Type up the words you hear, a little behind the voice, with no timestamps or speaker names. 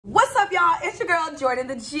up, y'all? It's your girl, Jordyn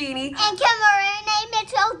the Genie. And Kimora, and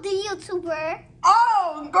Mitchell, the YouTuber.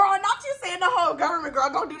 Oh, girl, not you saying the whole government, girl.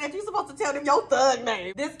 Don't do that. You supposed to tell them your thug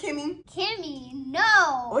name. This Kimmy? Kimmy,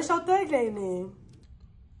 no. What's your thug name then?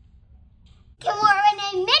 Kimora,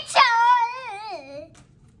 and Mitchell.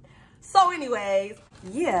 So anyways,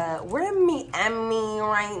 yeah, we're in Miami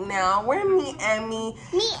right now. We're in Miami.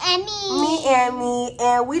 Miami.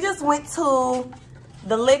 And we just went to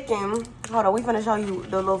the licking. Hold on, we finna show you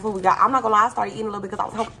the little food we got. I'm not gonna lie, I started eating a little bit because I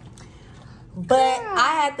was hungry. But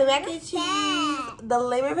I had the mac and cheese, the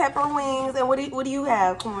lemon pepper wings, and what do you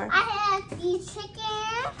have? Come on. I have the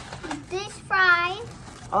chicken, this fries.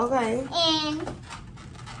 Okay. And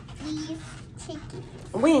these chicken.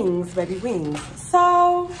 Wings, baby, wings.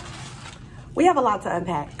 So, we have a lot to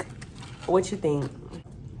unpack. What you think?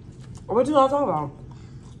 What you all talking about?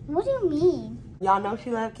 What do you mean? Y'all know she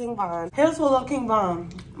loves King Von. Here's who love King Von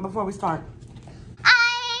before we start.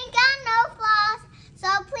 I ain't got no floss, so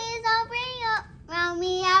please don't bring up around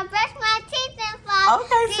me. I brush my teeth and floss.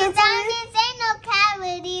 Okay, these diamonds ain't no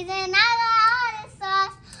cavities, and I got all this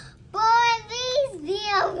sauce. Born these,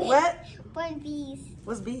 damn. What? Born these.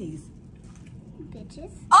 What's bees?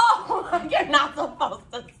 Bitches. Oh, you're not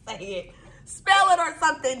supposed to say it. Spell it or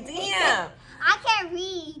something, damn. I can't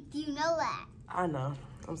read. Do you know that? I know.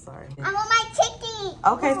 I'm sorry. I want my chicken.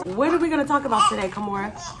 Okay, so what are we going to talk about today,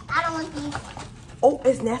 Kimora? I don't want these. Oh,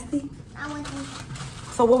 it's nasty? I want these.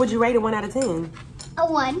 So what would you rate it 1 out of 10? A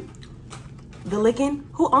 1. The licking?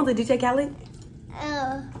 Who owns the DJ Khaled?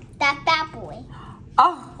 That bad boy.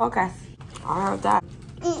 Oh, okay. I heard that.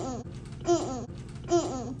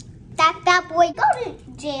 That bad boy go to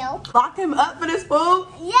jail. Lock him up for this food?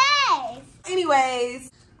 Yes. Anyways.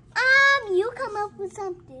 You come up with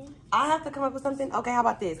something. I have to come up with something? Okay, how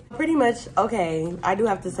about this? Pretty much, okay, I do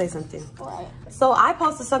have to say something. What? So I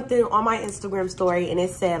posted something on my Instagram story and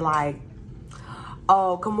it said like,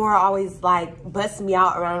 oh, Kimora always like busts me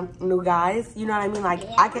out around new guys. You know what I mean? Like,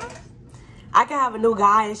 yeah. I could have a new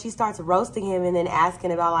guy and she starts roasting him and then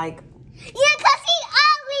asking about like. Yeah, cause he's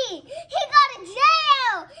ugly. He go to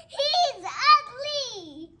jail. He's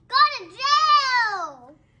ugly. Go to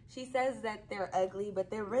jail. She says that they're ugly, but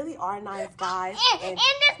there really are nice guys. And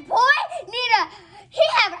this boy he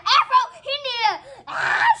have an afro. He need a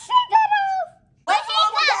shake that off. What's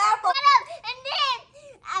wrong with the afro? And then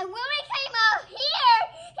when we came out here,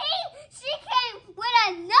 she came with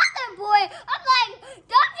another boy. I'm like,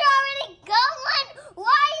 don't you already got one?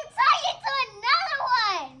 Why are you talking to another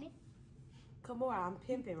one? Kimora, I'm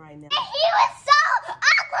pimping right now. And he was so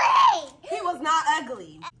ugly. He was not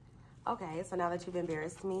ugly. Okay, so now that you've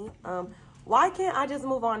embarrassed me, why can't I just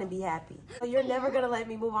move on and be happy? So you're never gonna let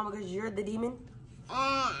me move on because you're the demon?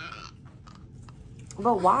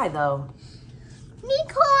 But why though?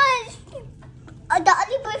 Because the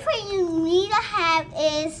only boyfriend you need to have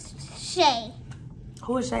is Shay.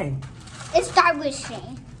 Who is Shay? It starts with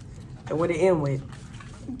Shay. And what it end with?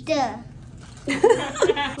 Duh.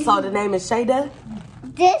 So the name is Shayda?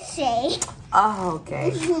 This Shay. Oh,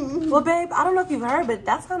 okay. Well, babe, I don't know if you've heard, but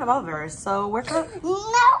that's kind of over. So we're kind of... No,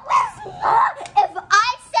 it's not. If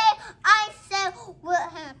I said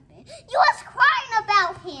what happened. You was crying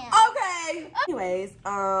about him. Okay. Anyways,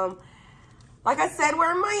 like I said,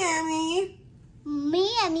 we're in Miami.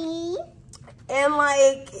 Miami. And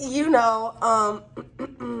like, you know,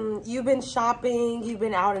 you've been shopping, you've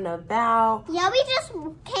been out and about. Yeah, we just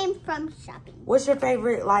came from shopping. What's your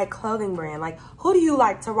favorite, like, clothing brand? Like, who do you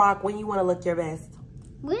like to rock when you want to look your best?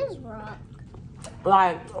 Where's Rock?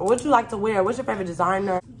 Like, what you like to wear? What's your favorite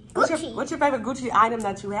designer? Gucci. What's your favorite Gucci item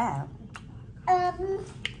that you have?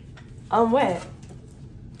 What?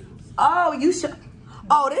 Oh, you should.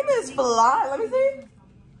 Oh, them is fly. Let me see.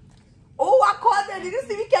 Oh, I caught that. Did you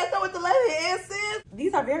see me catch up with the left hand, sis?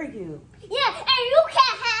 These are very cute. Yeah, and you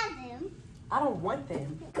can't have them. I don't want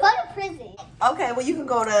them. Go to prison. Okay, well, you can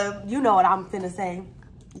go to, you know what I'm finna say.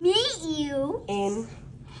 Meet you. In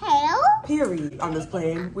Hell? period. I'm just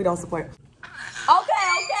playing. We don't support. Okay.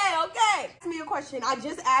 Ask me a question. I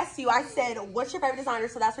just asked you. I said, what's your favorite designer?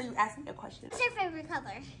 So that's where you asked me a question. What's your favorite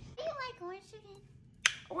color? Do you like orange chicken?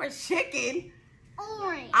 Orange chicken?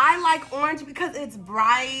 Orange. I like orange because it's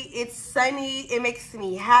bright, it's sunny, it makes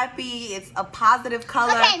me happy, it's a positive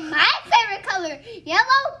color. Okay, my favorite color,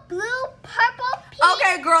 yellow, blue, purple, pink.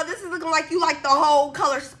 Okay, girl, this is looking like you like the whole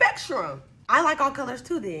color spectrum. I like all colors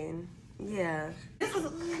too then. Yeah.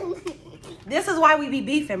 This is why we be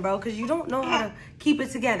beefing, bro, because you don't know how to keep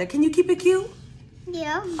it together. Can you keep it cute?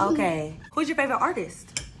 Yeah. Okay. Who's your favorite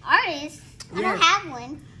artist? Artist? I don't have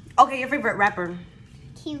one. Okay, your favorite rapper?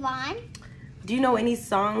 King Von. Do you know any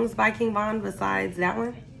songs by King Von besides that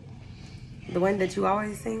one? The one that you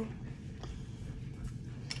always sing?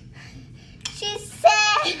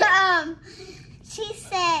 she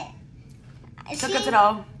said. Took her to the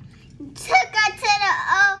O. Took her to the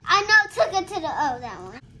O. I know, took her to the O, that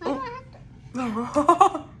one.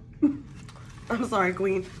 I'm sorry,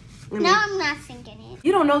 Queen. No, I'm not singing it.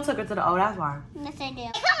 You don't know took her to the O, that's why. Yes, I do.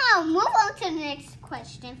 Come on, move on to the next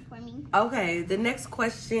question for me. Okay, the next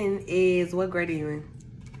question is, what grade are you in?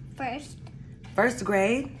 First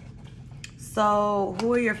grade? So,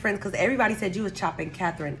 who are your friends? Because everybody said you was chopping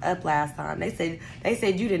Catherine up last time. They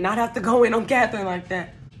said you did not have to go in on Catherine like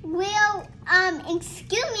that. Well,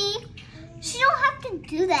 excuse me. She don't have to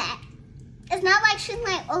do that. It's not like she's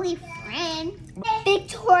my only friend.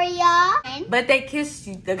 Victoria. But they kissed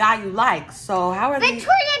you, the guy you like. So how are they?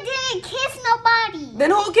 Victoria didn't kiss nobody.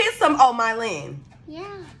 Then who kissed him? Oh, Mylin.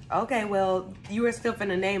 Yeah. Okay, well, you were still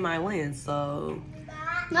finna name Mylin, so.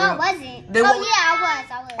 No, it wasn't. Then yeah, I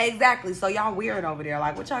was. Exactly. So y'all weird over there.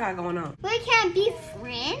 Like, what y'all got going on? We can't be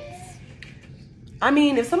friends. I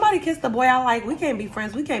mean, if somebody kissed the boy I like, we can't be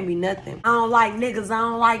friends. We can't be nothing. I don't like niggas. I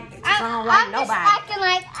don't like I'm nobody. Just acting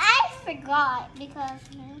like I forgot because.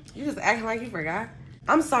 You just acting like you forgot?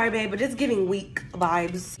 I'm sorry, babe, but it's giving weak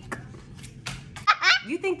vibes.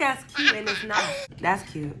 You think that's cute and it's not. That's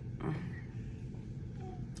cute.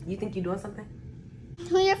 You think you doing something?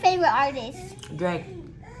 Who's your favorite artist? Drake.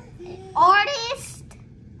 Artist?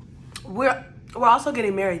 We're also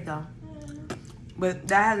getting married though. But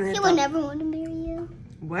that hasn't hit. He would never want to marry you.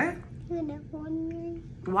 What? He would never want to marry you.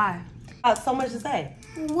 Why? I have so much to say.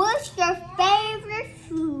 What's your favorite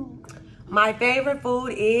food? My favorite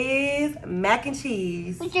food is mac and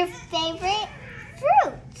cheese. What's your favorite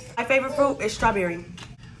fruit? My favorite fruit is strawberry.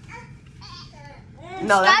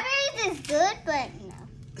 No, strawberries is good, but no.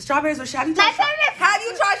 Strawberries with sugar. Have you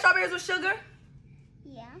tried strawberries with sugar?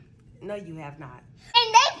 Yeah. No, you have not.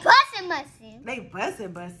 And they bussin'. They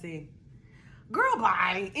bussin'. Girl,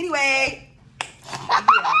 bye. Anyway.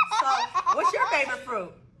 Yeah. So, what's your favorite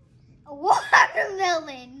fruit?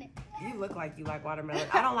 Watermelon. You look like you like watermelon.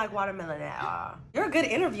 I don't like watermelon at all. You're a good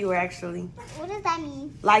interviewer, actually. What does that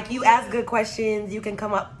mean? Like, you ask good questions. You can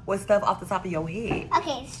come up with stuff off the top of your head.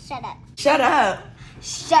 Okay, shut up. Shut up.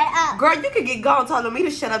 Shut up. Girl, you could get gone telling me to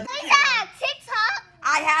shut up. At least I have TikTok.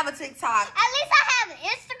 I have a TikTok. At least I have an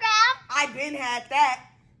Instagram. I been had that.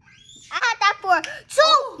 I had that for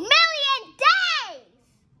 2 million days.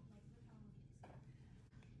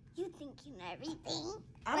 You think you know everything,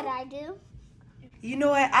 but I do. You know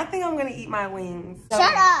what? I think I'm going to eat my wings.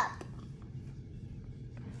 Shut up.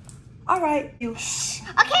 All right.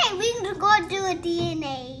 Okay, we can go do a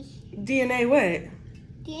DNA. DNA what?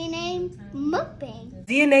 DNA mukbang.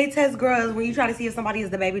 DNA test, girls, when you try to see if somebody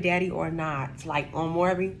is the baby daddy or not. Like on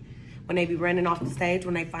Morby, when they be running off the stage,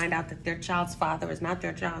 when they find out that their child's father is not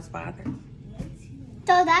their child's father.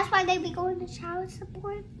 So that's why they be going to child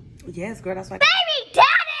support? Yes, girl, that's why. Baby daddy!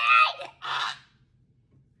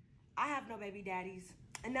 I have no baby daddies.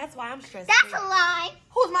 And that's why I'm stressed. That's a lie.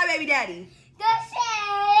 Who's my baby daddy? The shit.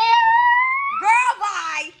 Girl,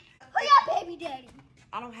 bye. Who your baby daddy?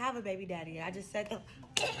 I don't have a baby daddy. I just said that.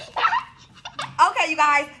 Okay, you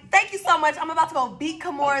guys. Thank you so much. I'm about to go beat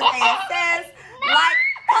Kimora's ass. No. Like,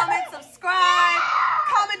 comment, subscribe.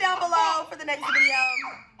 Comment down below for the next video.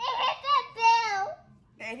 And hit that bell.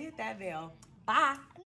 And hit that bell. Bye.